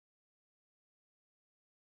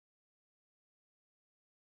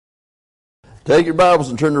Take your Bibles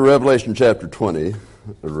and turn to Revelation chapter 20.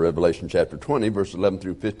 Revelation chapter 20, verses 11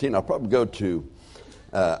 through 15. I'll probably go to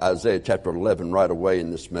Isaiah chapter 11 right away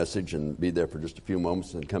in this message and be there for just a few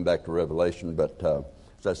moments and come back to Revelation. But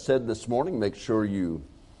as I said this morning, make sure you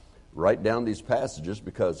write down these passages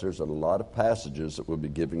because there's a lot of passages that we'll be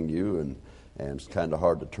giving you, and it's kind of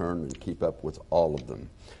hard to turn and keep up with all of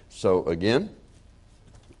them. So again,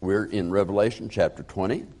 we're in Revelation chapter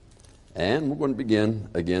 20. And we're going to begin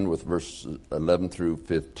again with verses 11 through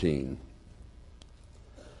 15.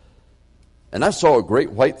 And I saw a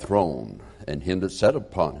great white throne, and him that sat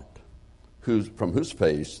upon it, from whose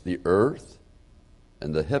face the earth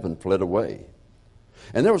and the heaven fled away.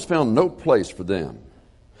 And there was found no place for them.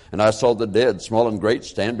 And I saw the dead, small and great,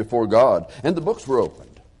 stand before God, and the books were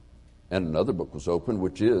opened. And another book was opened,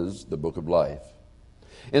 which is the book of life.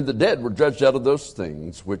 And the dead were judged out of those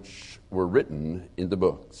things which were written in the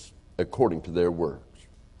books, according to their works.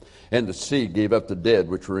 And the sea gave up the dead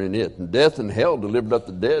which were in it, and death and hell delivered up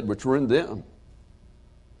the dead which were in them.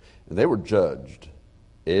 And they were judged,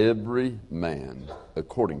 every man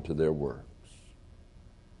according to their works.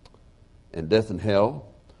 And death and hell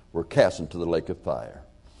were cast into the lake of fire.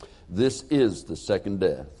 This is the second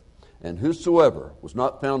death. And whosoever was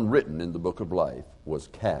not found written in the book of life was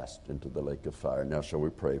cast into the lake of fire. Now shall we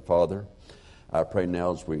pray. Father, I pray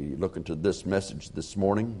now as we look into this message this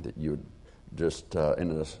morning that you would just,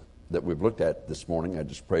 that we've looked at this morning, I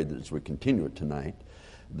just pray that as we continue it tonight,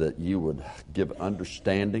 that you would give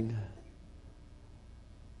understanding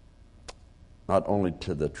not only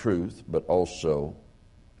to the truth, but also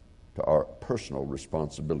to our personal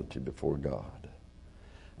responsibility before God.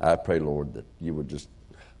 I pray, Lord, that you would just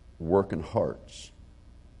work in hearts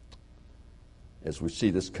as we see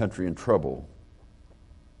this country in trouble.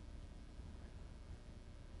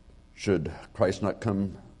 Should Christ not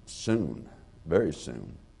come soon, very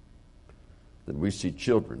soon, that we see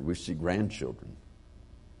children, we see grandchildren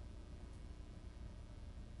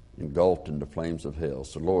engulfed in the flames of hell.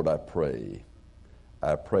 So Lord, I pray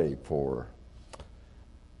for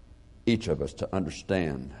each of us to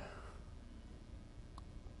understand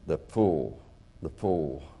the full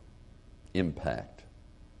impact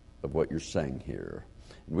of what you're saying here.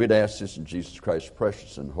 And we'd ask this in Jesus Christ's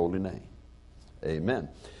precious and holy name. Amen.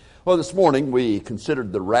 Well, this morning we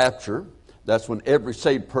considered the rapture. That's when every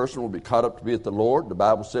saved person will be caught up to be with the Lord. The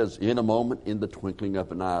Bible says, in a moment, in the twinkling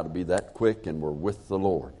of an eye, to be that quick, and we're with the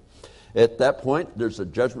Lord. At that point, there's a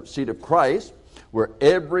judgment seat of Christ, where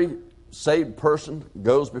every saved person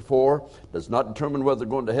goes before, does not determine whether they're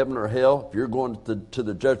going to heaven or hell. If you're going to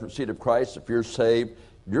the judgment seat of Christ, if you're saved,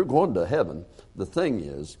 you're going to heaven. The thing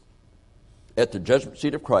is, at the judgment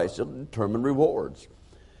seat of Christ, it'll determine rewards.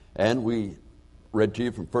 And we read to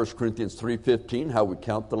you from 1 Corinthians 3:15 how we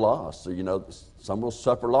count the loss. So, some will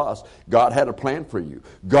suffer loss. God had a plan for you.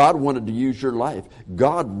 God wanted to use your life.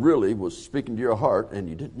 God really was speaking to your heart, and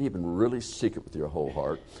you didn't even really seek it with your whole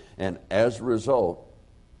heart. And as a result,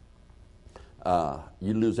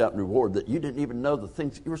 you lose out in reward that you didn't even know the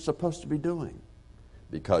things you were supposed to be doing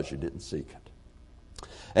because you didn't seek it.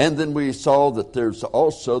 And then we saw that there's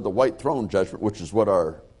also the white throne judgment, which is what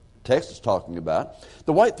our text is talking about.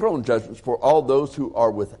 The white throne judgment is for all those who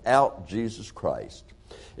are without Jesus Christ.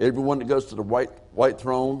 Everyone that goes to the white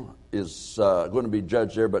throne is going to be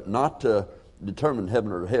judged there, but not to determine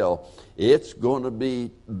heaven or hell. It's going to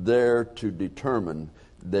be there to determine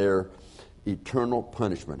their eternal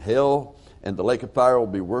punishment. Hell and the lake of fire will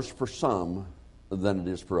be worse for some than it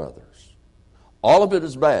is for others. All of it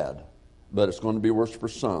is bad, but it's going to be worse for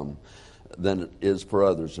some than it is for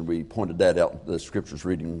others. And we pointed that out in the scriptures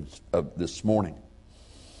readings of this morning.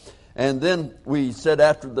 And then we said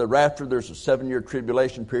after the rapture, there's a 7-year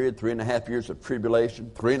tribulation period, 3.5 years of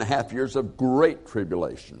tribulation, 3.5 years of great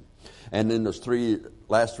tribulation. And in those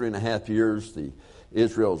last 3.5 years,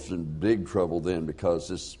 Israel's in big trouble then, because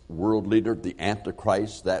this world leader, the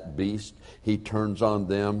Antichrist, that beast, he turns on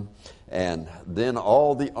them. And then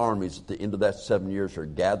all the armies at the end of that 7 years are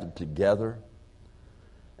gathered together,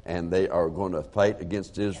 and they are going to fight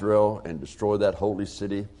against Israel and destroy that holy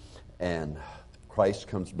city. And Christ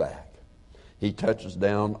comes back. He touches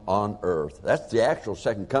down on earth. That's the actual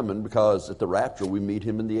second coming, because at the rapture we meet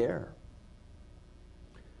him in the air.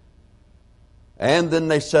 And then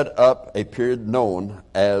they set up a period known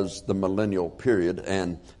as the millennial period.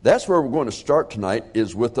 And that's where we're going to start tonight,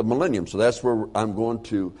 is with the millennium. So that's where I'm going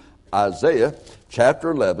to Isaiah chapter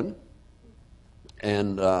 11.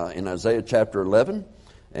 And in Isaiah chapter 11,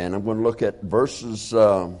 and I'm going to look at verses,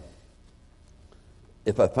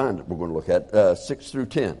 if I find it, we're going to look at 6 through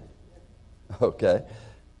 10. Okay.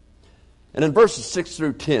 And in verses 6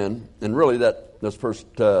 through 10, and really those first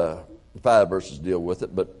 5 verses deal with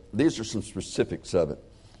it, but these are some specifics of it.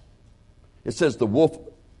 It says, the wolf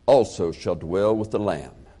also shall dwell with the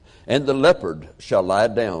lamb, and the leopard shall lie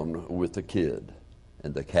down with the kid,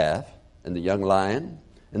 and the calf, and the young lion,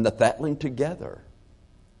 and the fatling together.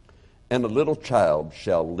 And a little child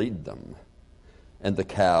shall lead them, and the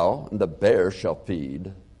cow and the bear shall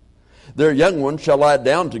feed. Their young ones shall lie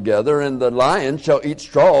down together, and the lion shall eat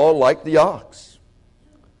straw like the ox.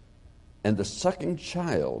 And the sucking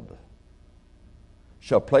child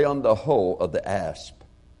shall play on the hole of the asp.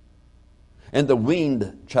 And the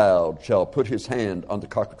weaned child shall put his hand on the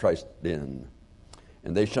cockatrice den.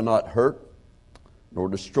 And they shall not hurt nor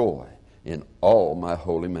destroy in all my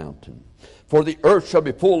holy mountain. For the earth shall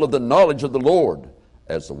be full of the knowledge of the Lord,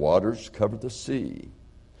 as the waters cover the sea.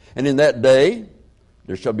 And in that day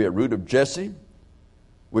there shall be a root of Jesse,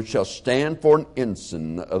 which shall stand for an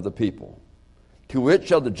ensign of the people. To it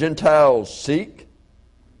shall the Gentiles seek,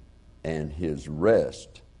 and his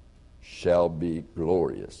rest shall be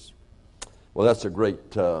glorious. Well, that's a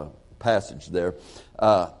great passage there.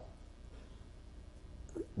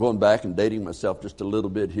 Going back and dating myself just a little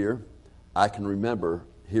bit here, I can remember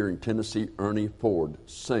hearing Tennessee Ernie Ford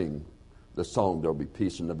sing the song, There'll Be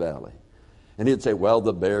Peace in the Valley. And he'd say, well,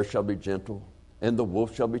 the bear shall be gentle, and the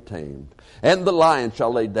wolf shall be tamed, and the lion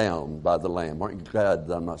shall lay down by the lamb. Aren't you glad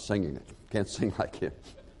that I'm not singing it? Can't sing like him.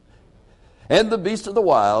 And the beast of the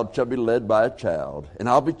wild shall be led by a child, and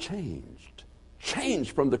I'll be changed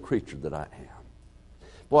from the creature that I am.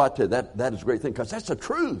 Boy, I tell you, that is a great thing, because that's the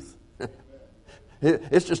truth.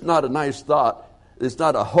 It's just not a nice thought. It's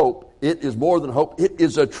not a hope. It is more than hope. It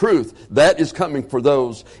is a truth. That is coming for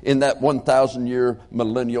those in that 1,000-year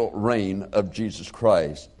millennial reign of Jesus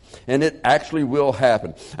Christ. And it actually will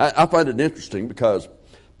happen. I find it interesting because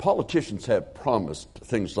politicians have promised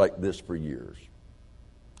things like this for years.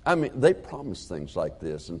 I mean, they promise things like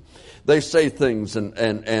this, and they say things,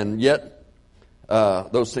 and yet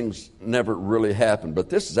those things never really happen.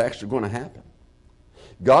 But this is actually going to happen.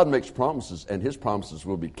 God makes promises, and his promises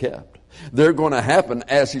will be kept. They're going to happen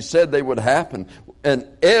as he said they would happen. And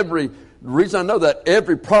the reason I know that,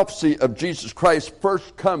 every prophecy of Jesus Christ's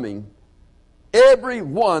first coming, every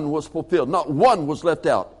one was fulfilled. Not one was left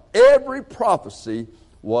out. Every prophecy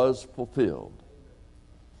was fulfilled.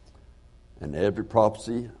 And every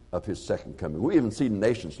prophecy of his second coming. We even see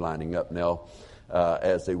nations lining up now,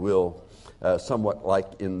 as they will, somewhat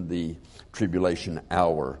like in the tribulation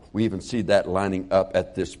hour. We even see that lining up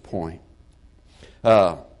at this point.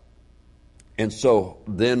 And so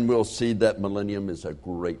then we'll see that millennium is a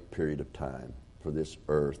great period of time for this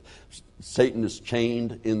earth. Satan is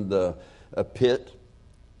chained in the pit.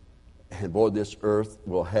 And boy, this earth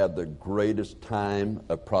will have the greatest time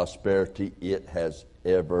of prosperity it has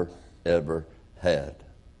ever had.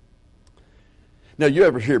 Now, you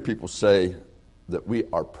ever hear people say that we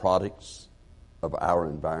are products of our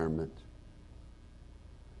environment?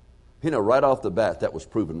 You know, right off the bat, that was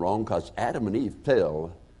proven wrong, because Adam and Eve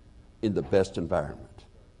fell in the best environment.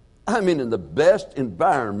 I mean, in the best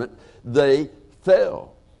environment, they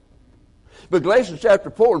fell. But Galatians chapter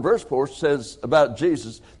 4 and verse 4 says about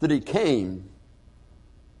Jesus that he came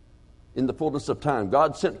in the fullness of time.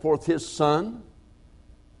 God sent forth his Son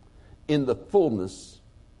in the fullness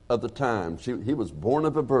of the time. He was born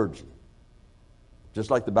of a virgin, just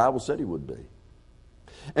like the Bible said he would be.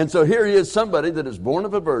 And so here he is, somebody that is born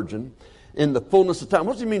of a virgin in the fullness of time.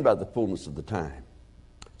 What does he mean by the fullness of the time?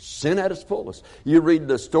 Sin at its fullest. You read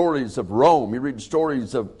the stories of Rome. You read the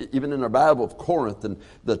stories of, even in our Bible, of Corinth, and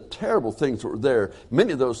the terrible things that were there.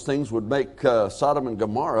 Many of those things would make Sodom and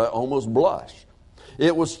Gomorrah almost blush.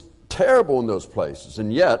 It was terrible in those places.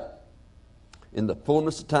 And yet, in the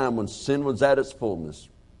fullness of time, when sin was at its fullness,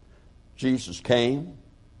 Jesus came,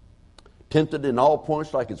 tempted in all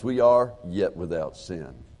points like as we are, yet without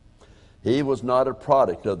sin. He was not a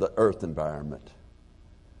product of the earth environment.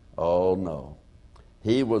 Oh, no.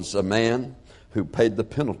 He was a man who paid the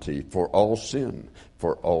penalty for all sin,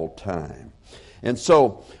 for all time. And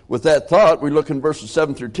so, with that thought, we look in verses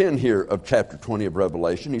 7 through 10 here of chapter 20 of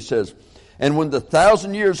Revelation. He says, and when the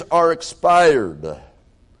 1,000 years are expired,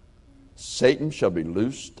 Satan shall be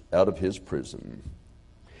loosed out of his prison.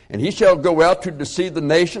 And he shall go out to deceive the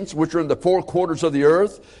nations which are in the four quarters of the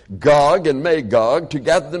earth, Gog and Magog, to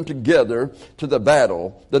gather them together to the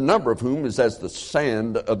battle, the number of whom is as the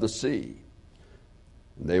sand of the sea.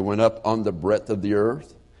 And they went up on the breadth of the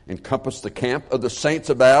earth, encompassed the camp of the saints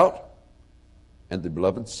about, and the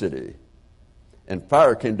beloved city. And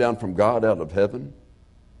fire came down from God out of heaven,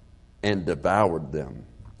 and devoured them.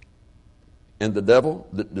 And the devil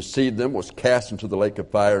that deceived them was cast into the lake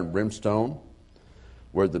of fire and brimstone,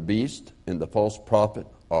 where the beast and the false prophet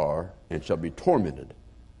are and shall be tormented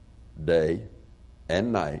day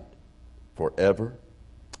and night forever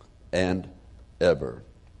and ever.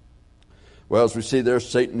 Well, as we see there,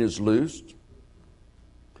 Satan is loosed.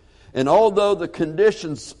 And although the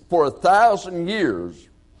conditions for 1,000 years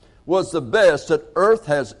was the best that earth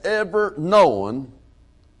has ever known,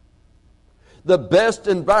 the best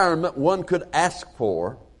environment one could ask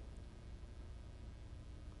for,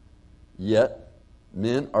 yet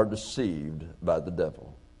men are deceived by the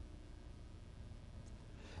devil.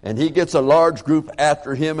 And he gets a large group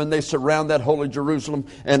after him, and they surround that holy Jerusalem,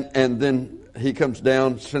 and then he comes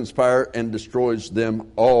down, sends fire, and destroys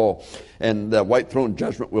them all. And the white throne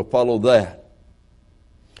judgment will follow that.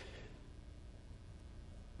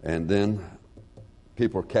 And then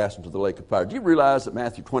people are cast into the lake of fire. Do you realize that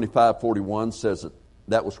Matthew 25:41 says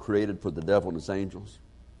that was created for the devil and his angels?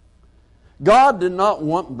 God did not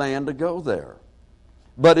want man to go there,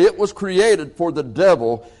 but it was created for the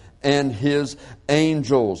devil and his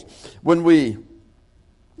angels. When we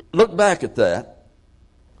look back at that,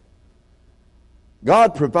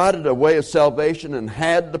 God provided a way of salvation and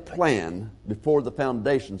had the plan before the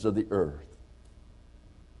foundations of the earth.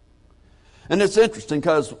 And it's interesting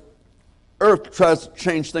because earth tries to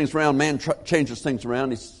change things around, man changes things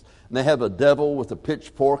around. And they have a devil with a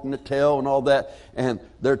pitchfork and a tail and all that, and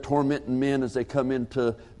they're tormenting men as they come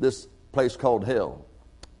into this place called hell.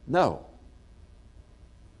 No.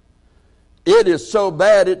 It is so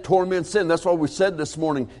bad it torments sin. That's why we said this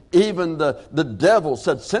morning, even the devil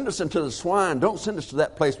said, send us into the swine. Don't send us to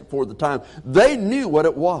that place before the time. They knew what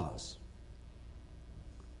it was.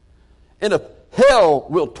 And if hell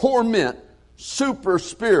will torment super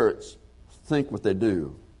spirits, think what they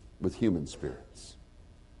do with human spirits.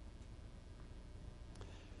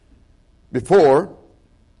 Before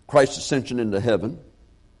Christ's ascension into heaven,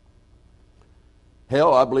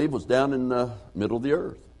 hell, I believe, was down in the middle of the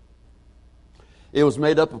earth. It was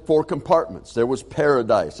made up of 4 compartments. There was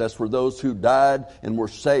paradise. That's where those who died and were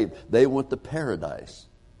saved, they went to paradise.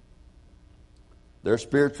 Their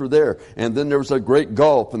spirits were there. And then there was a great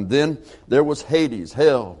gulf. And then there was Hades,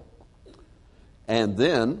 hell. And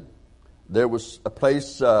then there was a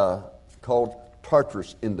place called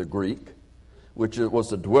Tartarus in the Greek, which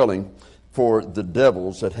was a dwelling for the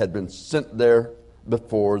devils that had been sent there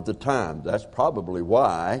before the time. That's probably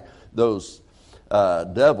why those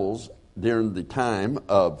devils during the time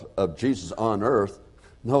of Jesus on earth,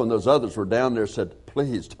 knowing those others were down there, said,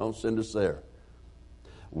 please don't send us there.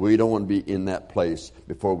 We don't want to be in that place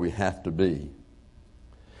before we have to be.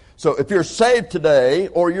 So if you're saved today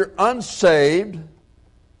or you're unsaved,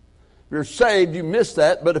 if you're saved, you miss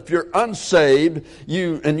that. But if you're unsaved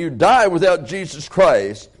and you die without Jesus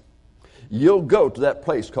Christ, you'll go to that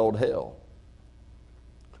place called hell.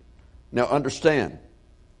 Now understand,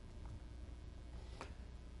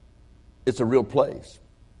 it's a real place.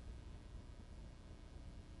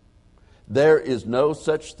 There is no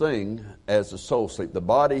such thing as a soul sleep. The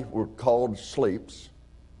body were called sleeps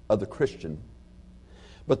of the Christian,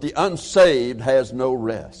 but the unsaved has no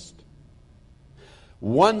rest.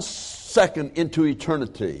 1 second into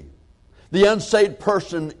eternity, the unsaved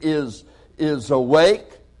person is awake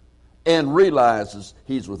and realizes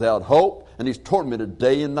he's without hope and he's tormented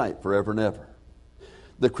day and night forever and ever.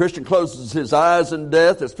 The Christian closes his eyes in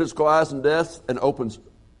death, his physical eyes in death, and opens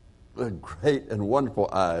great and wonderful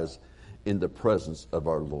eyes in the presence of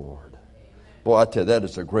our Lord. Boy, I tell you, that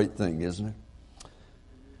is a great thing, isn't it?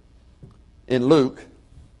 In Luke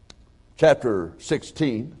chapter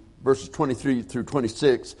 16, verses 23 through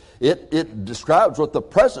 26, it describes what the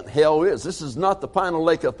present hell is. This is not the final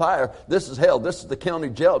lake of fire. This is hell. This is the county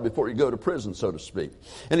jail before you go to prison, so to speak.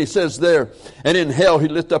 And he says there, and in hell he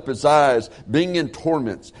lift up his eyes, being in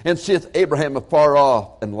torments, and seeth Abraham afar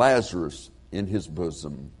off, and Lazarus in his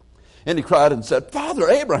bosom. And he cried and said, Father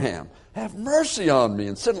Abraham, have mercy on me,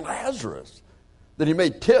 and send Lazarus, that he may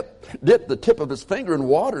dip the tip of his finger in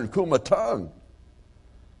water and cool my tongue,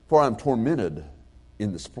 for I am tormented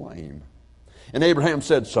in this flame. And Abraham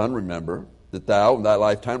said, Son, remember that thou in thy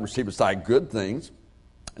lifetime receivest thy good things,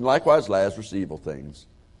 and likewise Lazarus evil things.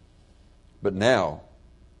 But now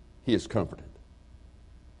he is comforted,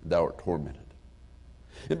 thou art tormented.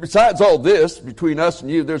 And besides all this, between us and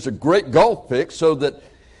you, there's a great gulf fixed, so that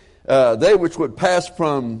they which would pass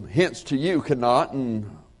from hence to you cannot,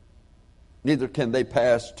 and neither can they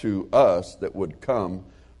pass to us that would come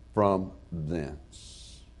from thence.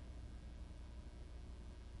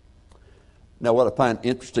 Now, what I find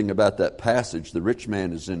interesting about that passage, the rich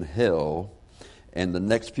man is in hell, and the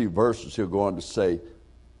next few verses he'll go on to say,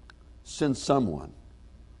 send someone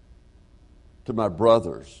to my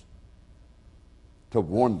brothers to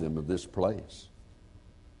warn them of this place.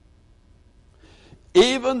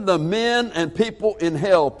 Even the men and people in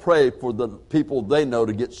hell pray for the people they know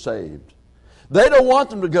to get saved. They don't want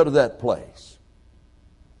them to go to that place.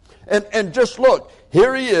 And just look,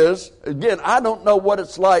 here he is. Again, I don't know what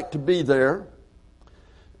it's like to be there.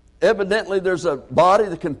 Evidently, there's a body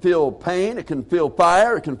that can feel pain, it can feel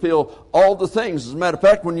fire, it can feel all the things. As a matter of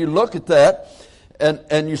fact, when you look at that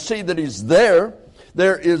and you see that he's there,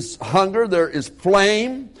 there is hunger, there is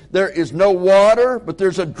flame, there is no water, but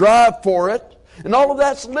there's a drive for it. And all of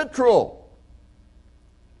that's literal.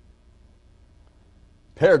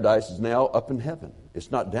 Paradise is now up in heaven. It's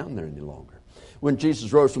not down there any longer. When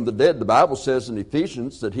Jesus rose from the dead, the Bible says in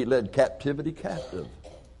Ephesians that he led captivity captive.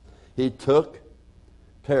 He took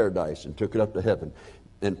paradise and took it up to heaven.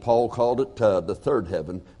 And Paul called it the third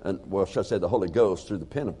heaven. And, well, should I say the Holy Ghost through the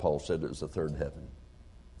pen of Paul said it was the third heaven.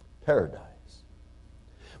 Paradise.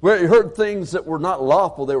 Where he heard things that were not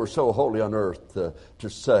lawful, they were so holy on earth to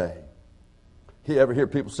say. You ever hear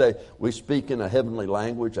people say, we speak in a heavenly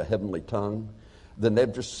language, a heavenly tongue? Then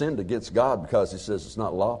they've just sinned against God because he says it's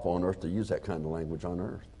not lawful on earth to use that kind of language on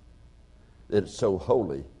earth. It's so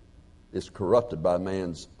holy, it's corrupted by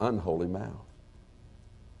man's unholy mouth.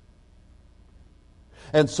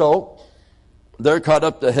 And so, they're caught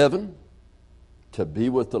up to heaven to be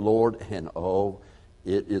with the Lord, and oh,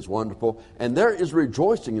 it is wonderful. And there is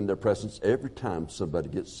rejoicing in their presence every time somebody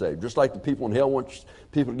gets saved. Just like the people in hell want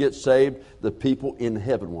people to get saved, the people in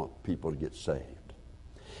heaven want people to get saved.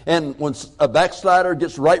 And when a backslider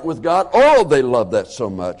gets right with God, oh, they love that so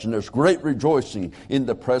much. And there's great rejoicing in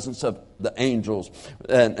the presence of the angels.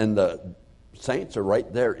 And the saints are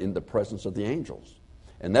right there in the presence of the angels.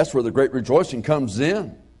 And that's where the great rejoicing comes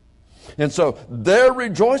in. And so they're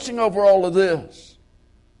rejoicing over all of this.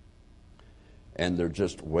 And they're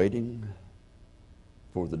just waiting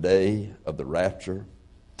for the day of the rapture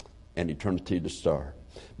and eternity to start.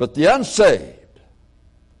 But the unsaved,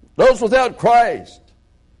 those without Christ,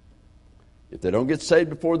 if they don't get saved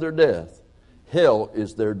before their death, hell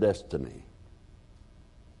is their destiny.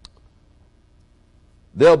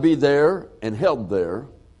 They'll be there and held there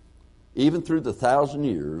even through the 1,000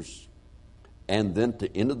 years, and then to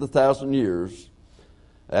the end of the 1,000 years,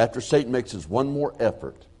 after Satan makes his one more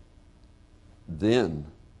effort, then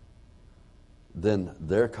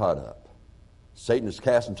they're caught up. Satan is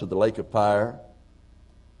cast into the lake of fire.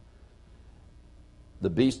 The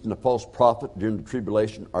beast and the false prophet during the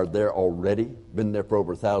tribulation are there already, been there for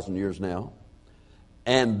over 1,000 years now.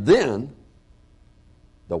 And then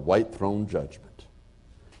the white throne judgment.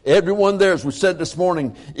 Everyone there, as we said this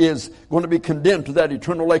morning, is going to be condemned to that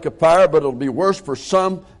eternal lake of fire, but it'll be worse for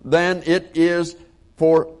some than it is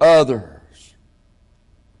for others.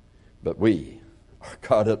 But we are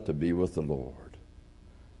caught up to be with the Lord.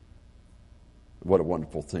 What a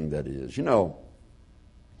wonderful thing that is. You know,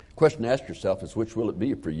 the question to ask yourself is, which will it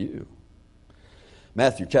be for you?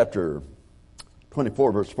 Matthew chapter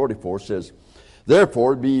 24, verse 44 says,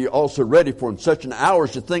 therefore be ye also ready, for in such an hour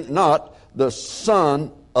as you think not, the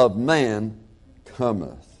Son of Man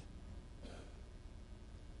cometh.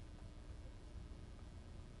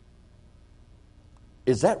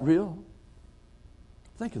 Is that real?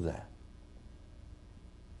 Think of that.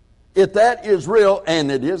 If that is real, and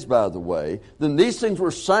it is, by the way, then these things we're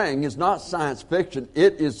saying is not science fiction.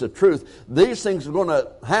 It is the truth. These things are going to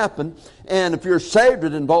happen, and if you're saved,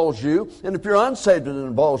 it involves you, and if you're unsaved, it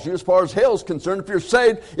involves you. As far as hell is concerned, if you're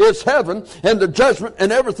saved, it's heaven, and the judgment, and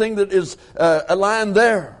everything that is aligned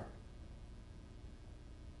there.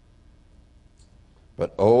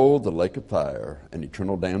 But oh, the lake of fire and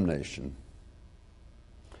eternal damnation.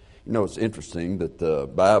 You know, it's interesting that the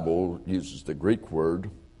Bible uses the Greek word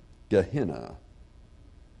Gehenna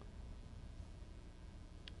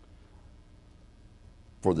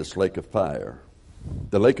for this lake of fire.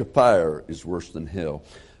 The lake of fire is worse than hell.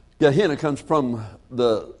 Gehenna comes from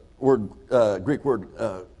the word Greek word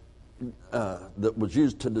that was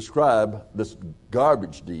used to describe this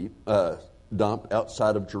garbage dump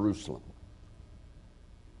outside of Jerusalem.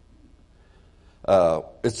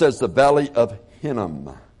 It says the valley of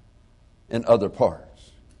Hinnom and other parts.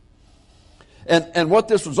 And what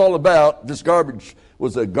this was all about, this garbage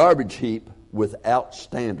was a garbage heap without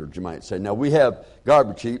standards, you might say. Now, we have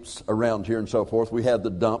garbage heaps around here and so forth. We have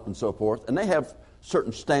the dump and so forth. And they have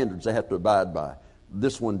certain standards they have to abide by.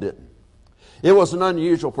 This one didn't. It wasn't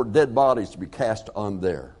unusual for dead bodies to be cast on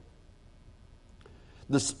there.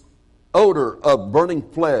 This odor of burning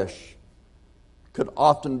flesh could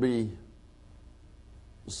often be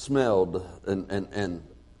smelled and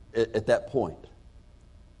at that point.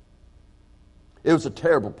 It was a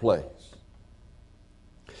terrible place.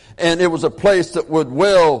 And it was a place that would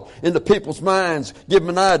well into people's minds, give them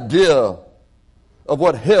an idea of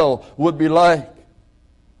what hell would be like.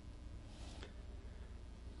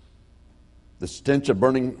 The stench of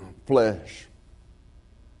burning flesh.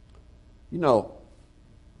 You know,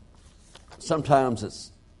 sometimes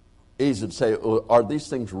it's easy to say, oh, are these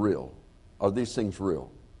things real? Are these things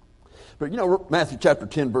real? But you know, Matthew chapter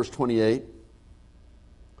 10, verse 28,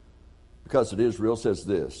 because it is real, says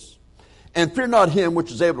this, and fear not him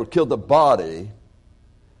which is able to kill the body,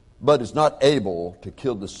 but is not able to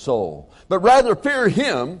kill the soul. But rather fear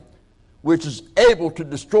him which is able to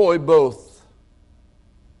destroy both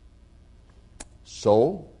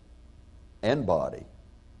soul and body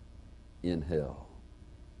in hell.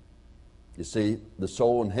 You see, the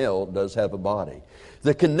soul in hell does have a body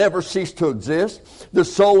that can never cease to exist. The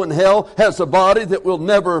soul in hell has a body that will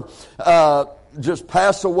never just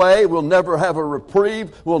pass away, will never have a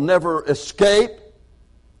reprieve, will never escape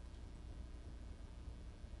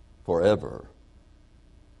forever.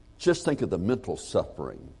 Just think of the mental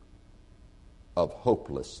suffering of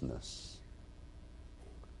hopelessness.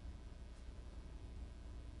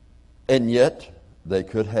 And yet, they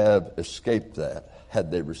could have escaped that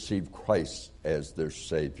had they received Christ as their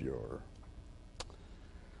Savior.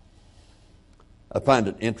 I find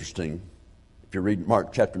it interesting, if you read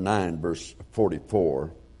Mark chapter 9, verse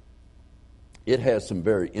 44, it has some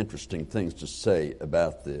very interesting things to say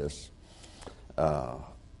about this.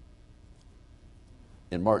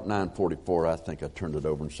 In Mark 9:44, I think I turned it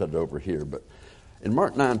over and set it over here, but in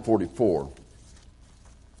Mark 9:44,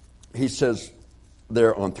 he says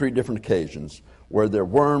there on 3 different occasions, where their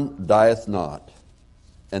worm dieth not,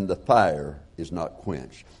 and the fire is not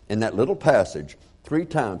quenched. In that little passage, 3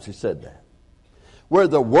 times he said that. Where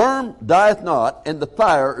the worm dieth not, and the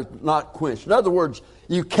fire is not quenched. In other words,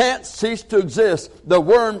 you can't cease to exist. The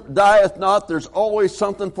worm dieth not. There's always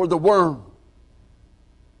something for the worm.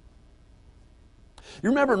 You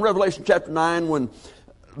remember in Revelation chapter 9 when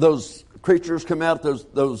those creatures come out,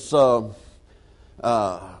 those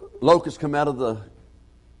locusts come out of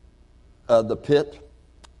the pit,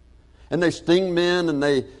 and they sting men, and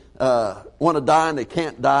they want to die, and they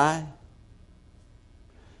can't die?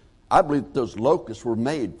 I believe that those locusts were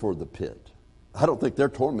made for the pit. I don't think they're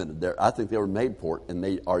tormented there. I think they were made for it, and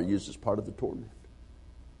they are used as part of the torment.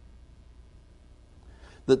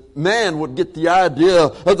 That man would get the idea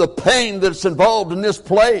of the pain that's involved in this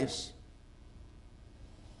place.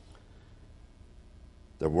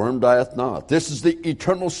 The worm dieth not. This is the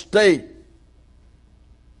eternal state.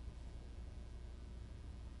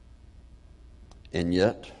 And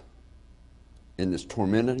yet, in this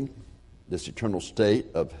tormenting, this eternal state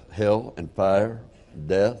of hell and fire,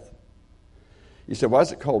 death. You say, why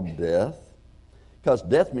is it called death? Because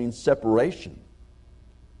death means separation.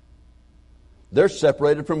 They're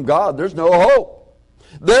separated from God. There's no hope.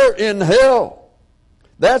 They're in hell.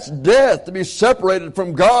 That's death, to be separated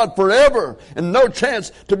from God forever and no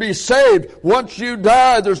chance to be saved. Once you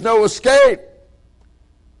die, there's no escape.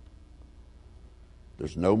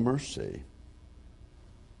 There's no mercy.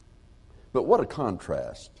 But what a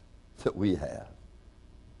contrast that we have.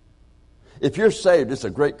 If you're saved, it's a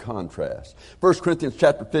great contrast. 1 Corinthians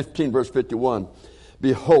chapter 15, verse 51,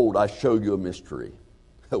 behold, I show you a mystery.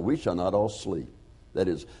 We shall not all sleep. That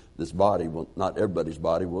is, this body will, not everybody's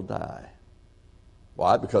body will die.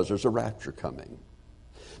 Why? Because there's a rapture coming.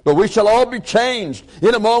 But we shall all be changed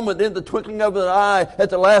in a moment, in the twinkling of an eye, at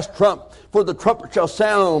the last trump. For the trumpet shall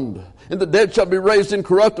sound, and the dead shall be raised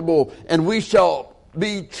incorruptible, and we shall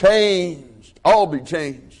be changed. All be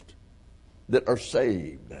changed that are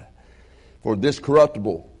saved. For this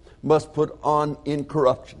corruptible must put on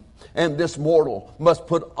incorruption, and this mortal must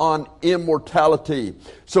put on immortality.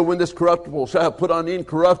 So when this corruptible shall have put on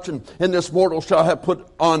incorruption, and this mortal shall have put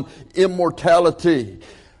on immortality,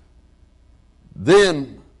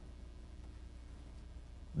 then,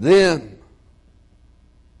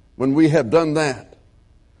 when we have done that,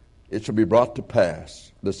 it shall be brought to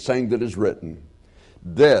pass, the saying that is written,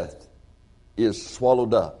 death is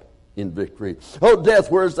swallowed up in victory. Oh, death,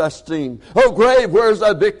 where is thy sting? Oh, grave, where is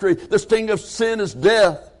thy victory? The sting of sin is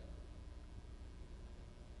death.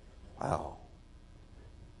 Wow.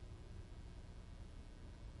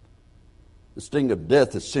 The sting of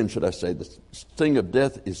death is sin, should I say. The sting of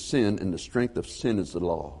death is sin, and the strength of sin is the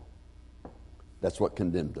law. That's what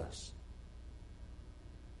condemned us.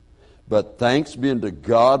 But thanks be unto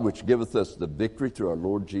God, which giveth us the victory through our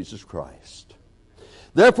Lord Jesus Christ.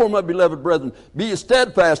 Therefore, my beloved brethren, be ye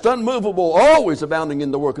steadfast, unmovable, always abounding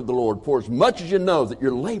in the work of the Lord, for as much as you know that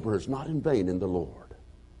your labor is not in vain in the Lord.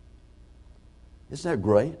 Isn't that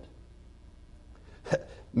great?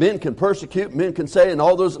 Men can persecute, men can say, and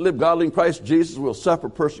all those that live godly in Christ Jesus will suffer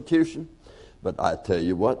persecution. But I tell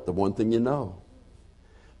you what, the one thing you know,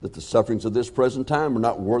 that the sufferings of this present time are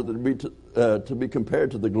not worthy to be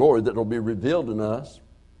compared to the glory that will be revealed in us.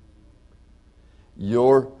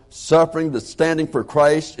 Your suffering that's standing for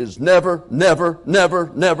Christ is never, never,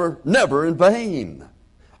 never, never, never in vain.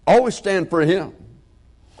 Always stand for Him.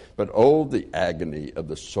 But oh, the agony of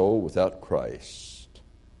the soul without Christ.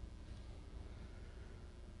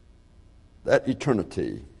 That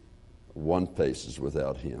eternity one faces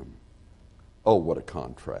without Him. Oh, what a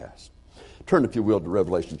contrast. Turn, if you will, to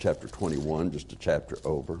Revelation chapter 21, just a chapter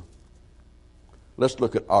over. Let's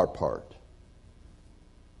look at our part.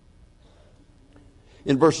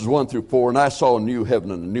 In verses 1 through 4, and I saw a new heaven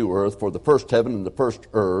and a new earth, for the first heaven and the first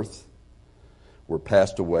earth were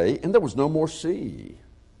passed away, and there was no more sea.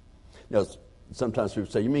 Now, sometimes people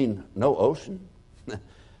say, you mean no ocean?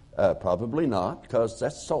 Probably not, because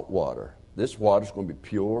that's salt water. This water is going to be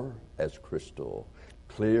pure as crystal,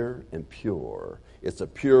 clear and pure. It's a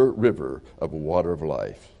pure river of water of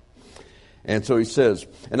life. And so he says,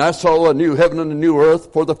 and I saw a new heaven and a new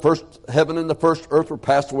earth, for the first heaven and the first earth were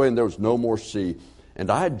passed away, and there was no more sea. And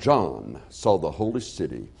I, John, saw the holy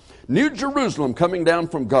city, New Jerusalem, coming down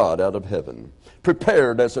from God out of heaven,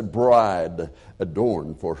 prepared as a bride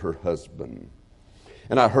adorned for her husband.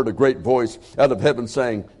 And I heard a great voice out of heaven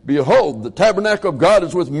saying, Behold, the tabernacle of God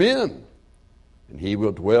is with men, and He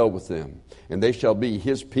will dwell with them, and they shall be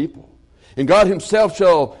His people. And God Himself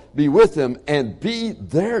shall be with them and be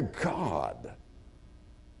their God.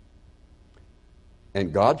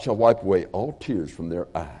 And God shall wipe away all tears from their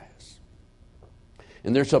eyes.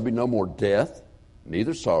 And there shall be no more death,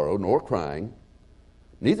 neither sorrow nor crying,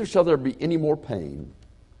 neither shall there be any more pain,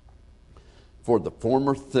 for the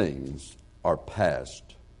former things are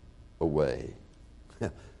passed away.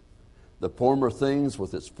 The former things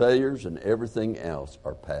with its failures and everything else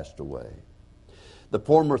are passed away. The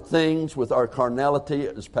former things with our carnality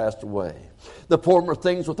is passed away. The former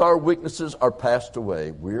things with our weaknesses are passed away.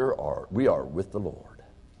 We are with the Lord.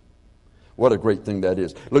 What a great thing that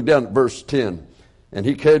is. Look down at verse 10. And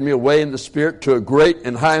He carried me away in the Spirit to a great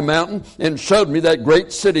and high mountain, and showed me that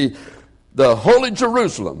great city, the holy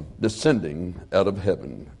Jerusalem, descending out of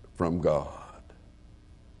heaven from God,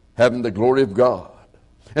 having the glory of God.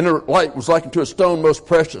 And her light was like unto a stone most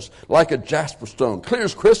precious, like a jasper stone, clear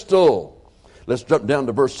as crystal. Let's jump down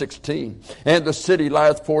to verse 16. And the city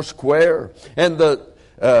lieth foursquare, and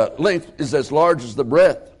the length is as large as the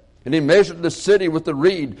breadth. And He measured the city with the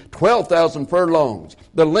reed, 12,000 furlongs.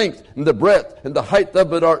 The length and the breadth and the height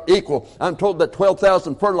of it are equal. I'm told that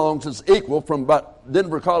 12,000 furlongs is equal from about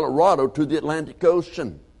Denver, Colorado to the Atlantic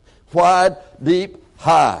Ocean. Wide, deep,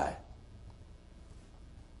 high.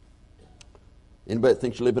 Anybody that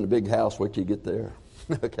thinks you live in a big house, wait till you get there.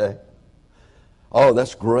 Okay. Oh,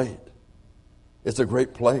 that's great. It's a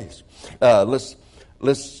great place. Let's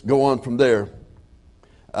go on from there.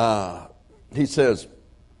 He says,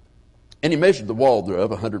 and He measured the wall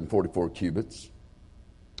thereof 144 cubits,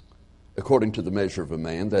 according to the measure of a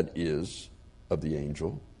man, that is, of the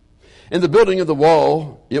angel. And the building of the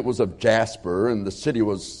wall, it was of jasper, and the city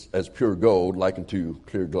was as pure gold, like unto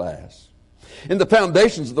clear glass. And the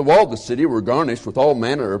foundations of the wall of the city were garnished with all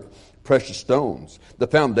manner of precious stones. The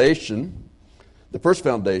first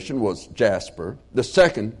foundation was jasper, the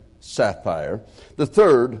second sapphire, the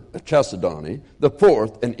third a chalcedony, the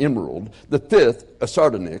fourth an emerald, the fifth a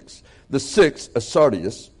sardonyx, the sixth a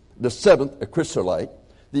sardius, the seventh a chrysolite,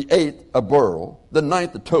 the eighth a beryl, the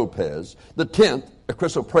ninth a topaz, the 10th a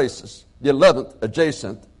chrysoprasus, the 11th a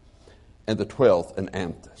jacinth, and the 12th an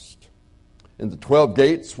amethyst. And the 12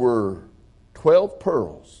 gates were 12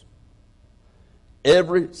 pearls.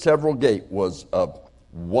 Every several gate was of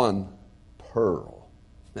one pearl.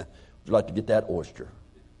 Would you like to get that oyster?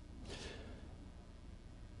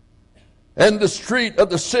 And the street of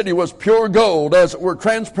the city was pure gold, as it were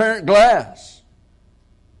transparent glass.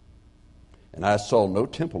 And I saw no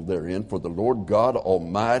temple therein, for the Lord God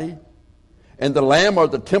Almighty and the Lamb are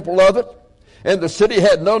the temple of it. And the city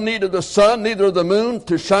had no need of the sun, neither of the moon,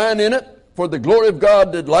 to shine in it, for the glory of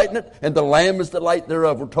God did lighten it, and the Lamb is the light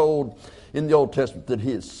thereof. We're told in the Old Testament that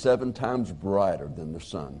He is 7 times brighter than the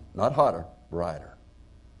sun. Not hotter, brighter.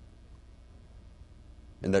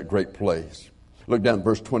 In that great place. Look down at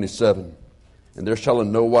verse 27. And there shall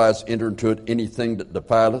in no wise enter into it anything that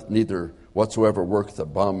defileth, neither whatsoever worketh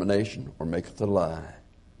abomination or maketh a lie.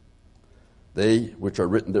 They which are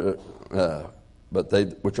written, but they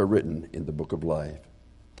which are written in the book of life.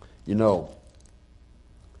 You know,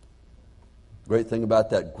 great thing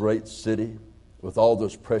about that great city with all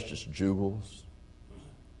those precious jewels,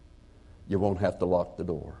 you won't have to lock the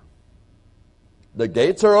door. The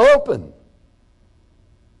gates are open.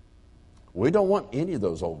 We don't want any of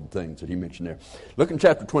those old things that he mentioned there. Look in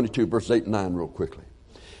chapter 22, verses 8 and 9 real quickly.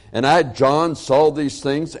 And I, John, saw these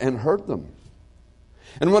things and heard them.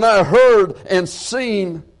 And when I heard and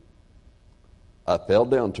seen, I fell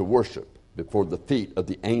down to worship before the feet of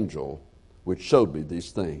the angel which showed me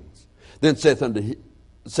these things. Then saith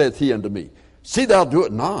he unto me, See thou do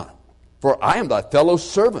it not, for I am thy fellow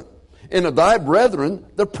servant, and of thy brethren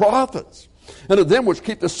the prophets, and of them which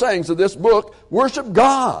keep the sayings of this book, worship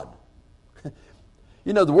God.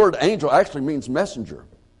 You know, the word angel actually means messenger.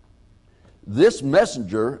 This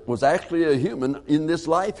messenger was actually a human in this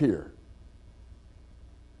life here.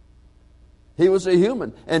 He was a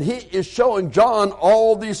human, and he is showing John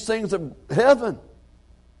all these things of heaven.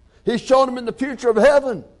 He's showing him in the future of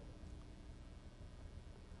heaven.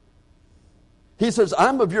 He says,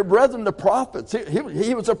 I'm of your brethren, the prophets.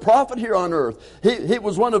 He was a prophet here on earth. He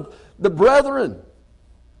was one of the brethren.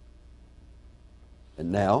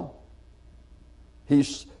 And now,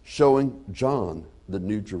 he's showing John the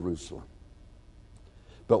New Jerusalem.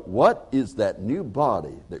 But what is that new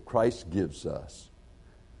body that Christ gives us?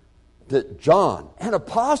 That John, an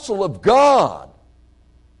apostle of God,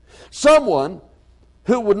 someone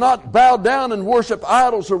who would not bow down and worship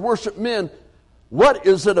idols or worship men, what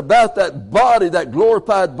is it about that body, that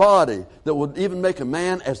glorified body, that would even make a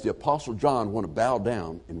man as the Apostle John want to bow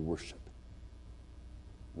down and worship?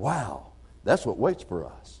 Wow, that's what waits for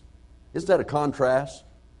us. Isn't that a contrast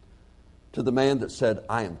to the man that said,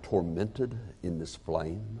 I am tormented in this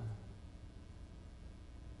flame?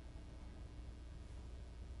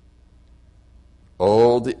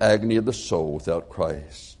 Oh, the agony of the soul without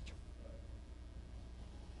Christ.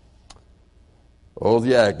 Oh,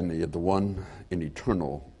 the agony of the one in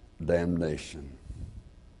eternal damnation.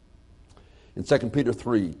 In 2 Peter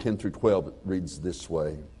 3, 10 through 12, it reads this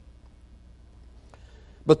way.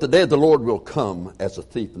 But the day of the Lord will come as a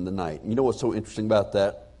thief in the night. And you know what's so interesting about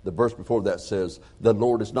that? The verse before that says, the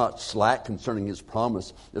Lord is not slack concerning his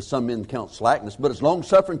promise, as some men count slackness, but is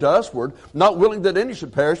long-suffering to usward, not willing that any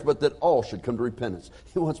should perish, but that all should come to repentance.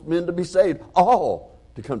 He wants men to be saved, all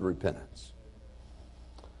to come to repentance.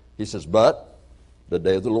 He says, but the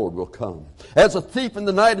day of the Lord will come as a thief in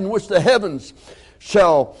the night, in which the heavens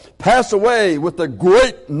shall pass away with a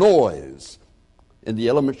great noise, and the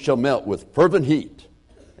elements shall melt with fervent heat,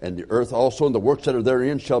 and the earth also and the works that are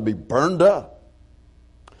therein shall be burned up.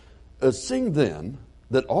 Seeing then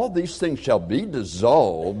that all these things shall be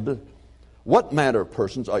dissolved, what manner of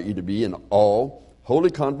persons ought ye to be in all holy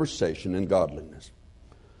conversation and godliness,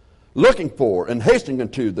 looking for and hastening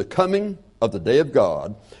unto the coming of the day of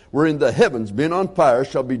God, wherein the heavens being on fire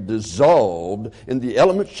shall be dissolved, and the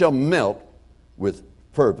elements shall melt with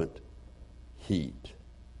fervent heat.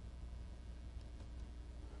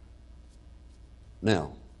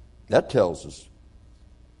 Now, that tells us,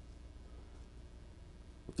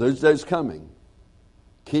 if those days coming,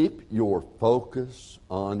 keep your focus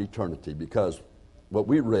on eternity, because what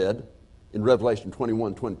we read in Revelation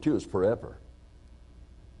 21:22 is forever.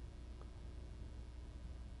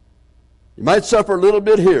 You might suffer a little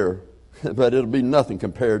bit here, but it'll be nothing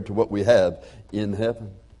compared to what we have in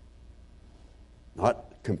heaven.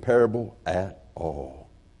 Not comparable at all.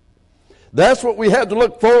 That's what we have to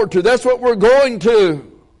look forward to. That's what we're going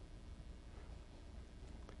to.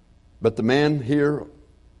 But the man here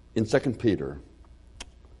in 2 Peter,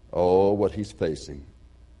 oh, what he's facing.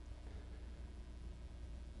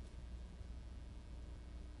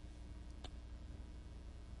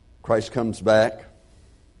 Christ comes back.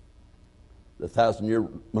 The 1,000-year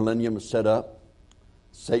millennium is set up.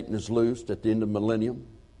 Satan is loosed at the end of the millennium.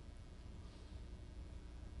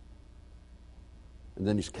 And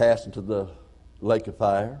then he's cast into the lake of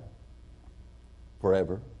fire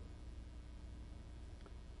forever.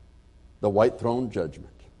 The white throne judgment.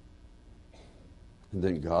 And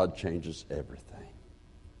then God changes everything.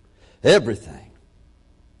 Everything.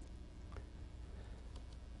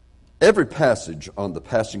 Every passage on the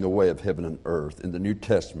passing away of heaven and earth in the New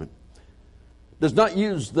Testament does not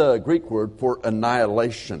use the Greek word for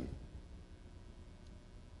annihilation.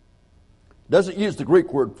 Doesn't use the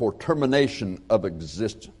Greek word for termination of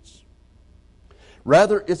existence.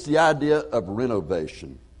 Rather, it's the idea of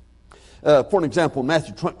renovation. For an example,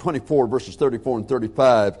 Matthew 24, verses 34 and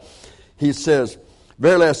 35, he says,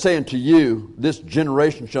 Verily I say unto you, this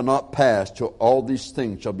generation shall not pass till all these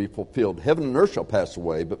things shall be fulfilled. Heaven and earth shall pass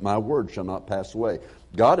away, but my word shall not pass away.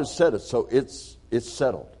 God has said it, so it's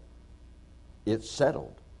settled. It's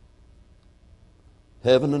settled.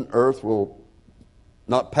 Heaven and earth will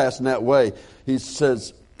not pass in that way. He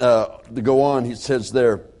says, to go on, he says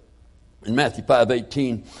there, In Matthew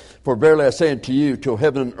 5:18, for verily I say unto you, till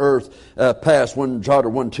heaven and earth pass, one jot or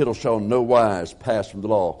one tittle shall in no wise pass from the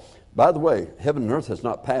law. By the way, heaven and earth has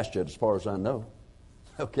not passed yet as far as I know.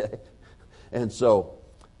 Okay? And so,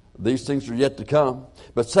 these things are yet to come.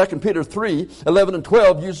 But 2 Peter 3:11 and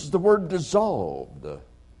 12 uses the word dissolved.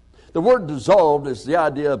 The word dissolved is the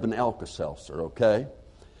idea of an Alka-Seltzer, okay?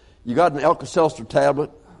 You got an Alka-Seltzer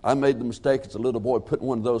tablet. I made the mistake as a little boy putting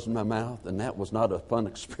one of those in my mouth, and that was not a fun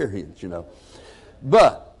experience,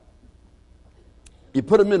 But you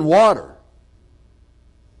put them in water,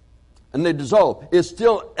 and they dissolve. It's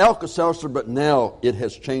still Alka-Seltzer, but now it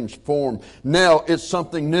has changed form. Now it's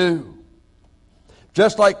something new.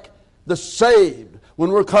 Just like the saved, when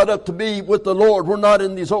we're caught up to be with the Lord, we're not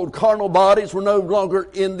in these old carnal bodies. We're no longer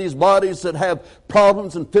in these bodies that have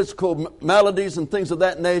problems and physical maladies and things of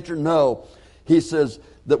that nature. No. He says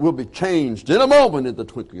that we'll be changed in a moment, in the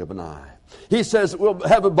twinkling of an eye. He says that we'll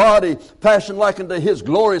have a body fashioned like unto His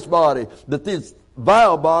glorious body, that this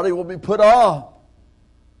vile body will be put off.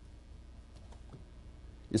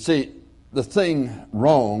 You see, the thing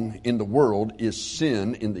wrong in the world is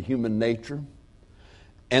sin in the human nature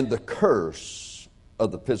and the curse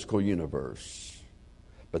of the physical universe.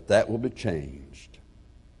 But that will be changed.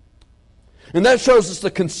 And that shows us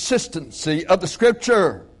the consistency of the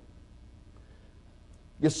Scripture.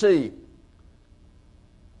 You see,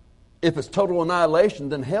 if it's total annihilation,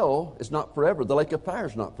 then hell is not forever. The lake of fire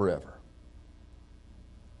is not forever.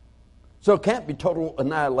 So it can't be total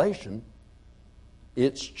annihilation.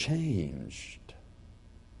 It's changed.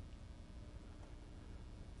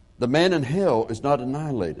 The man in hell is not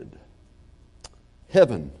annihilated.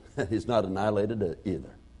 Heaven is not annihilated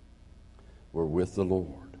either. We're with the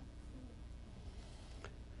Lord.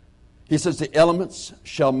 He says the elements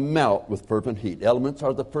shall melt with fervent heat. Elements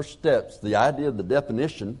are the first steps. The idea of the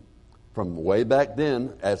definition from way back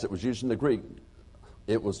then, as it was used in the Greek,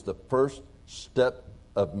 it was the first step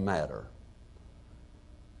of matter.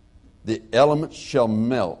 The elements shall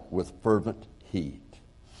melt with fervent heat.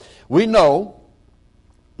 We know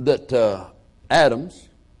that atoms,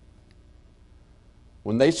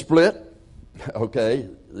 when they split, okay,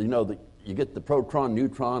 you get the proton,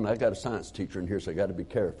 neutron. I got a science teacher in here, so I got to be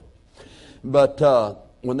careful. But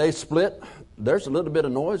when they split, there's a little bit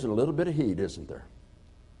of noise and a little bit of heat, isn't there?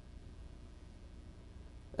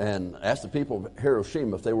 And ask the people of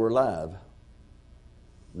Hiroshima if they were alive.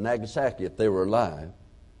 Nagasaki if they were alive.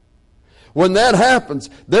 When that happens,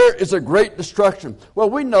 there is a great destruction. Well,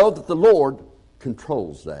 we know that the Lord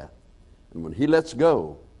controls that. And when He lets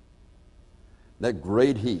go, that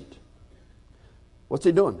great heat, what's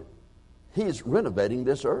He doing? He's renovating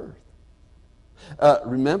this earth.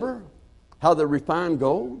 Remember how they refine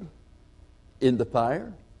gold in the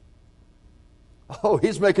fire? Oh,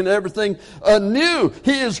 He's making everything anew.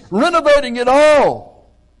 He is renovating it all.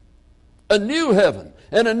 A new heaven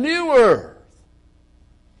and a new earth.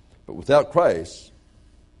 But without Christ,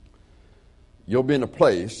 you'll be in a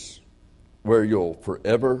place where you'll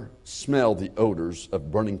forever smell the odors of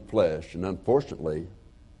burning flesh, and unfortunately,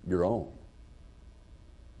 your own.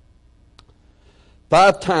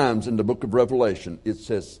 5 times in the book of Revelation, it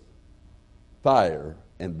says fire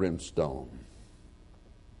and brimstone.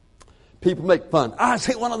 People make fun. I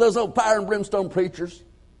see one of those old fire and brimstone preachers.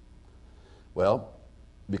 Well,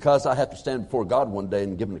 because I have to stand before God one day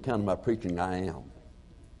and give an account of my preaching, I am.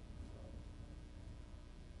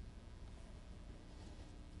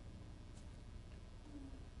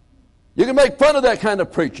 You can make fun of that kind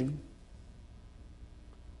of preaching.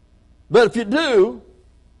 But if you do,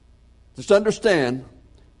 just understand,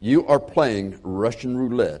 you are playing Russian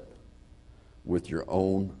roulette with your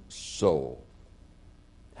own soul.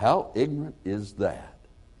 How ignorant is that?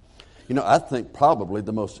 I think probably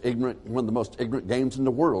one of the most ignorant games in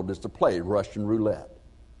the world is to play Russian roulette.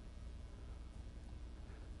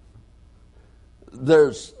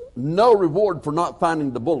 There's no reward for not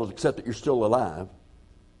finding the bullet except that you're still alive.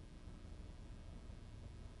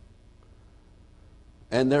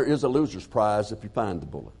 And there is a loser's prize if you find the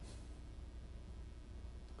bullet.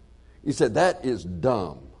 He said, that is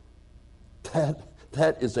dumb.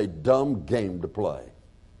 That is a dumb game to play.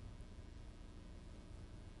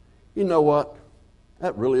 You know what?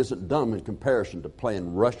 That really isn't dumb in comparison to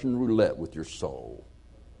playing Russian roulette with your soul.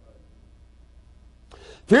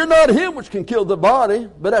 Fear not him which can kill the body,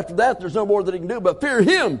 but after that there's no more that he can do. But fear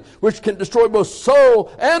him which can destroy both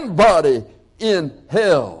soul and body in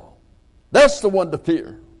hell. That's the one to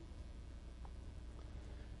fear.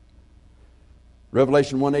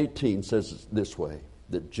 Revelation 1:18 says it this way,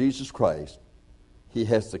 that Jesus Christ, he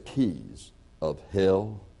has the keys of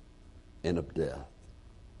hell and of death.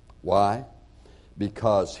 Why?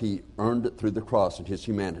 because he earned it through the cross and his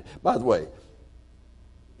humanity. By the way,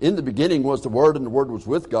 in the beginning was the Word, and the Word was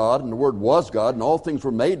with God, and the Word was God, and all things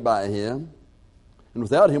were made by him. And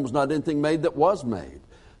without him was not anything made that was made.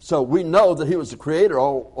 So we know that he was the creator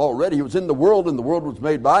already. He was in the world, and the world was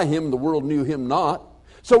made by him, and the world knew him not.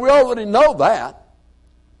 So we already know that.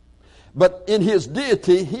 But in his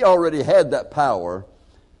deity, he already had that power.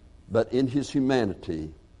 But in his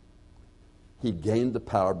humanity, he gained the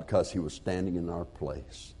power because he was standing in our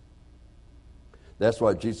place. That's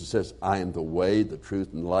why Jesus says, I am the way, the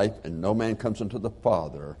truth, and life, and no man comes unto the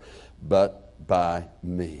Father but by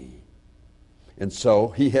me. And so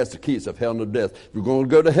he has the keys of hell and of death. If you're going to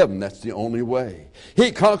go to heaven, that's the only way.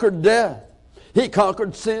 He conquered death. He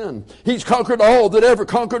conquered sin. He's conquered all that ever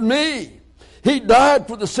conquered me. He died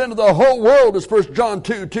for the sin of the whole world, as 1 John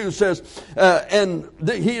 2:2 says.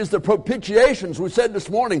 He is the propitiation, as we said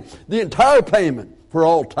this morning, the entire payment for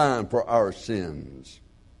all time for our sins.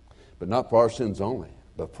 But not for our sins only,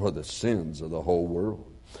 but for the sins of the whole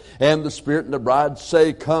world. And the Spirit and the bride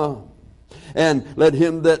say, come. And let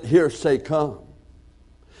him that hears say, come.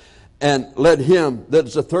 And let him that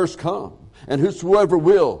is athirst come. And whosoever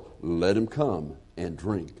will, let him come and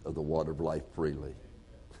drink of the water of life freely.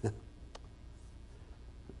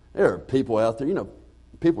 There are people out there,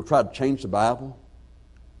 people try to change the Bible.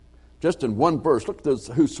 Just in one verse, look at those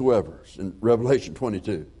whosoever's in Revelation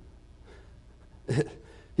 22.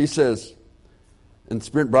 He says, and the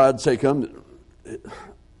Spirit and bride say, come.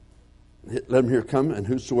 Let him here come, and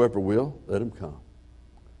whosoever will, let him come.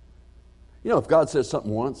 If God says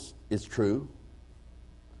something once, it's true.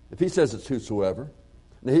 If he says it's whosoever,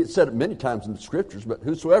 and he said it many times in the Scriptures, but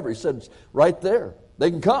whosoever, he said it's right there.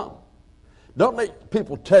 They can come. Don't let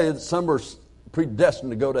people tell you that some are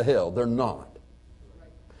predestined to go to hell. They're not.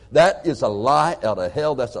 That is a lie out of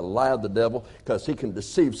hell. That's a lie of the devil, because he can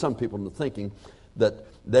deceive some people into thinking that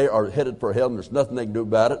they are headed for hell and there's nothing they can do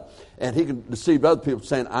about it. And he can deceive other people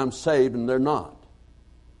saying, I'm saved, and they're not.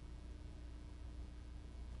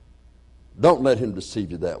 Don't let him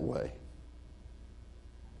deceive you that way.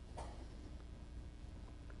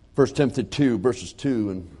 1 Timothy 2, verses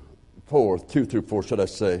 2 through 4, should I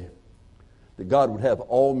say, that God would have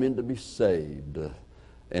all men to be saved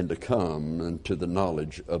and to come into the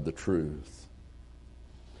knowledge of the truth.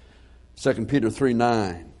 2 Peter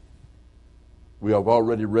 3:9. We have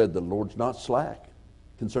already read the Lord's not slack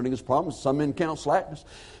concerning his promise. Some men count slackness.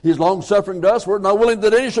 He is long-suffering to us. We're not willing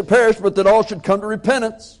that any should perish, but that all should come to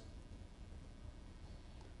repentance.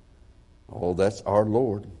 Oh, that's our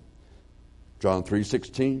Lord. John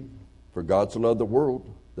 3:16. For God so loved the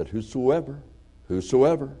world that whosoever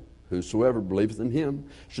believeth in him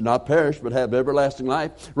should not perish, but have everlasting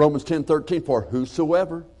life. Romans 10:13. For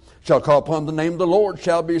whosoever shall call upon the name of the Lord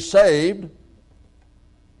shall be saved.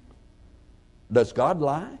 Does God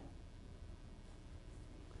lie?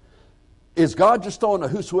 Is God just throwing a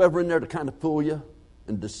whosoever in there to kind of fool you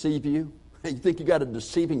and deceive you? You think you got a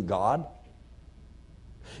deceiving God?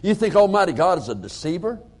 You think Almighty God is a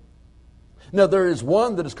deceiver? No, there is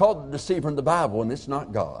one that is called the deceiver in the Bible, and it's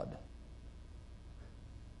not God.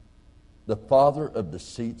 The father of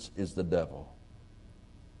deceits is the devil.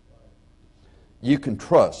 You can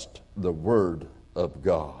trust the Word of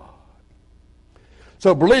God.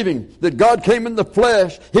 So believing that God came in the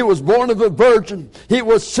flesh, he was born of a virgin, he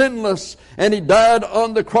was sinless, and he died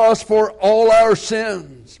on the cross for all our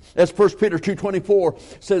sins. As 1 Peter 2:24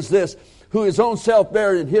 says this, who his own self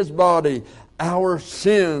bare in his body our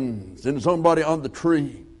sins, in his own body on the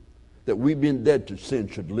tree, that we being dead to sin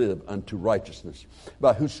should live unto righteousness,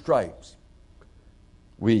 by whose stripes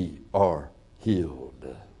we are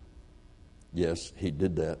healed. Yes, he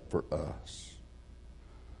did that for us.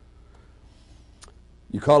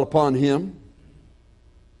 You call upon him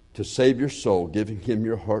to save your soul, giving him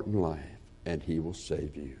your heart and life, and he will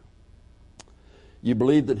save you. You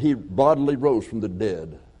believe that he bodily rose from the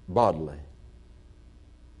dead, bodily.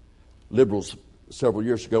 Liberals several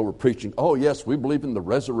years ago were preaching, oh yes, we believe in the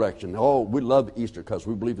resurrection. Oh, we love Easter because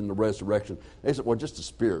we believe in the resurrection. They said, well, just the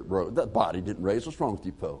spirit rose. That body didn't raise. What's wrong with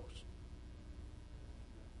you folks?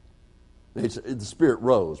 They said, the spirit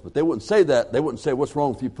rose. But they wouldn't say that. They wouldn't say, what's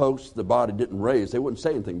wrong with you folks? The body didn't raise. They wouldn't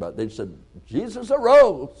say anything about it. They said, Jesus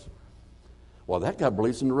arose. Well, that guy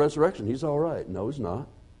believes in the resurrection. He's all right. No, he's not.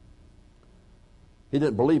 He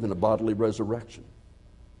didn't believe in a bodily resurrection.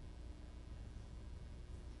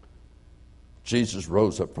 Jesus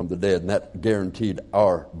rose up from the dead, and that guaranteed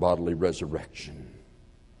our bodily resurrection.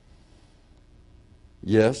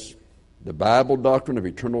 Yes, the Bible doctrine of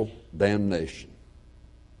eternal damnation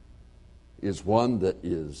is one that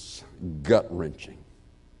is gut-wrenching,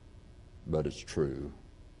 but it's true.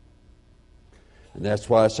 And that's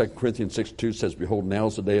why 2 Corinthians 6:2 says, behold, now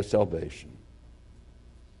is the day of salvation.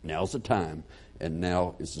 Now's the time, and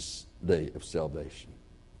now is the day of salvation.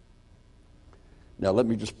 Now let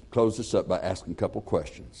me just close this up by asking a couple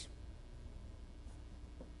questions.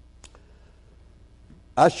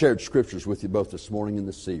 I shared scriptures with you both this morning and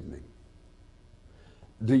this evening.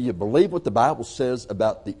 Do you believe what the Bible says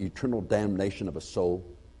about the eternal damnation of a soul?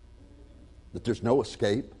 That there's no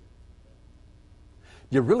escape?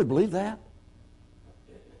 Do you really believe that?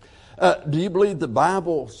 Do you believe the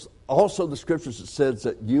Bible, also the scriptures that says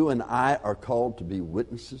that you and I are called to be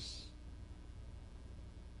witnesses?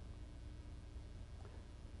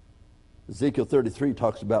 Ezekiel 33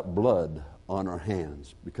 talks about blood on our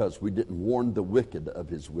hands because we didn't warn the wicked of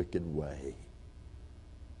his wicked way.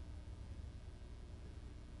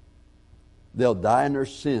 They'll die in their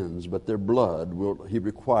sins, but their blood he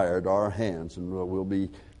required our hands, and we'll be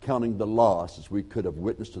counting the loss as we could have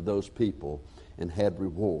witnessed to those people and had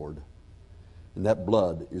reward. And that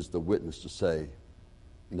blood is the witness to say,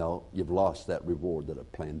 no, you've lost that reward that I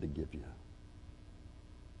planned to give you.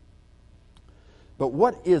 But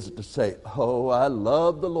what is it to say, oh, I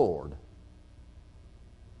love the Lord.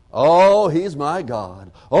 Oh, He's my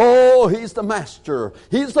God. Oh, He's the Master.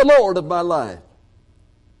 He's the Lord of my life.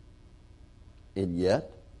 And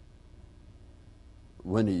yet,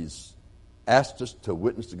 when He's asked us to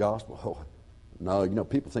witness the gospel, oh, no,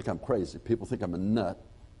 people think I'm crazy. People think I'm a nut.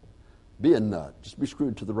 Be a nut. Just be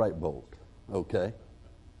screwed to the right bolt. Okay?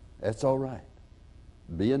 That's all right.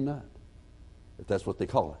 Be a nut, if that's what they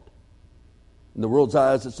call it. In the world's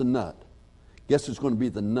eyes, it's a nut. Guess who's going to be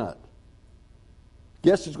the nut?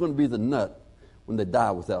 Guess who's going to be the nut when they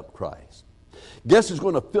die without Christ? Guess who's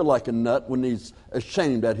going to feel like a nut when he's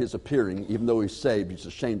ashamed at his appearing? Even though he's saved, he's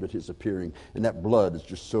ashamed at his appearing. And that blood is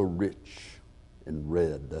just so rich and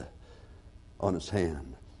red on his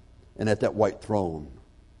hand. And at that white throne,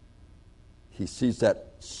 he sees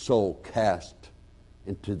that soul cast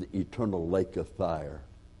into the eternal lake of fire.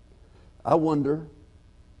 I wonder,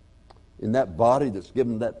 in that body that's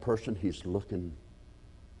given that person, He's looking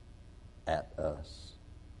at us.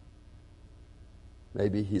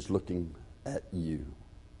 Maybe He's looking at you.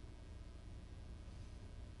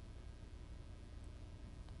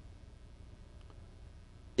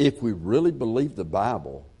 If we really believe the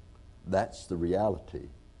Bible, that's the reality.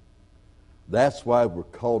 That's why we're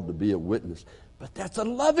called to be a witness. But that's a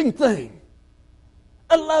loving thing.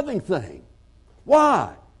 A loving thing.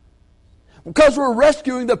 Why? Because we're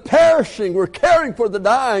rescuing the perishing. We're caring for the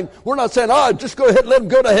dying. We're not saying, just go ahead and let them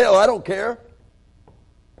go to hell. I don't care.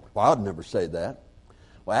 Well, I'd never say that.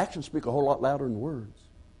 Well, actions speak a whole lot louder than words.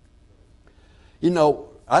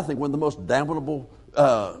 I think one of the most damnable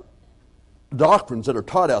doctrines that are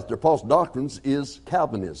taught out there, false doctrines, is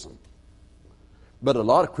Calvinism. But a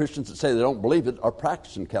lot of Christians that say they don't believe it are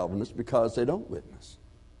practicing Calvinists because they don't witness.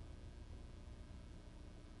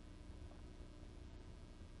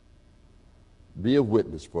 Be a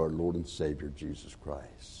witness for our Lord and Savior, Jesus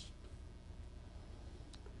Christ.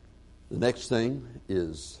 The next thing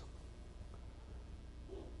is,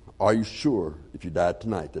 are you sure, if you died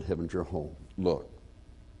tonight, that heaven's your home? Look,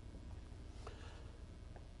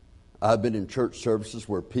 I've been in church services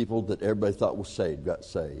where people that everybody thought was saved got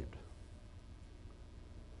saved.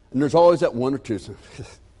 And there's always that one or two. So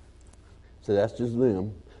that's just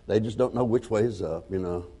them. They just don't know which way is up,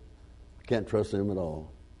 I can't trust them at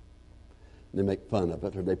all. They make fun of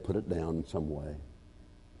it or they put it down in some way.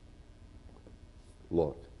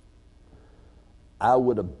 Look, I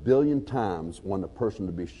would 1 billion times want a person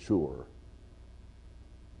to be sure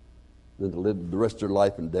than to live the rest of their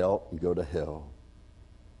life in doubt and go to hell.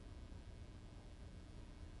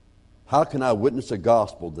 How can I witness a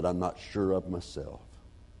gospel that I'm not sure of myself?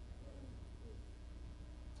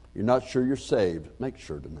 You're not sure you're saved. Make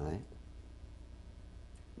sure tonight.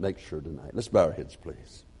 Make sure tonight. Let's bow our heads,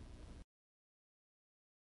 please.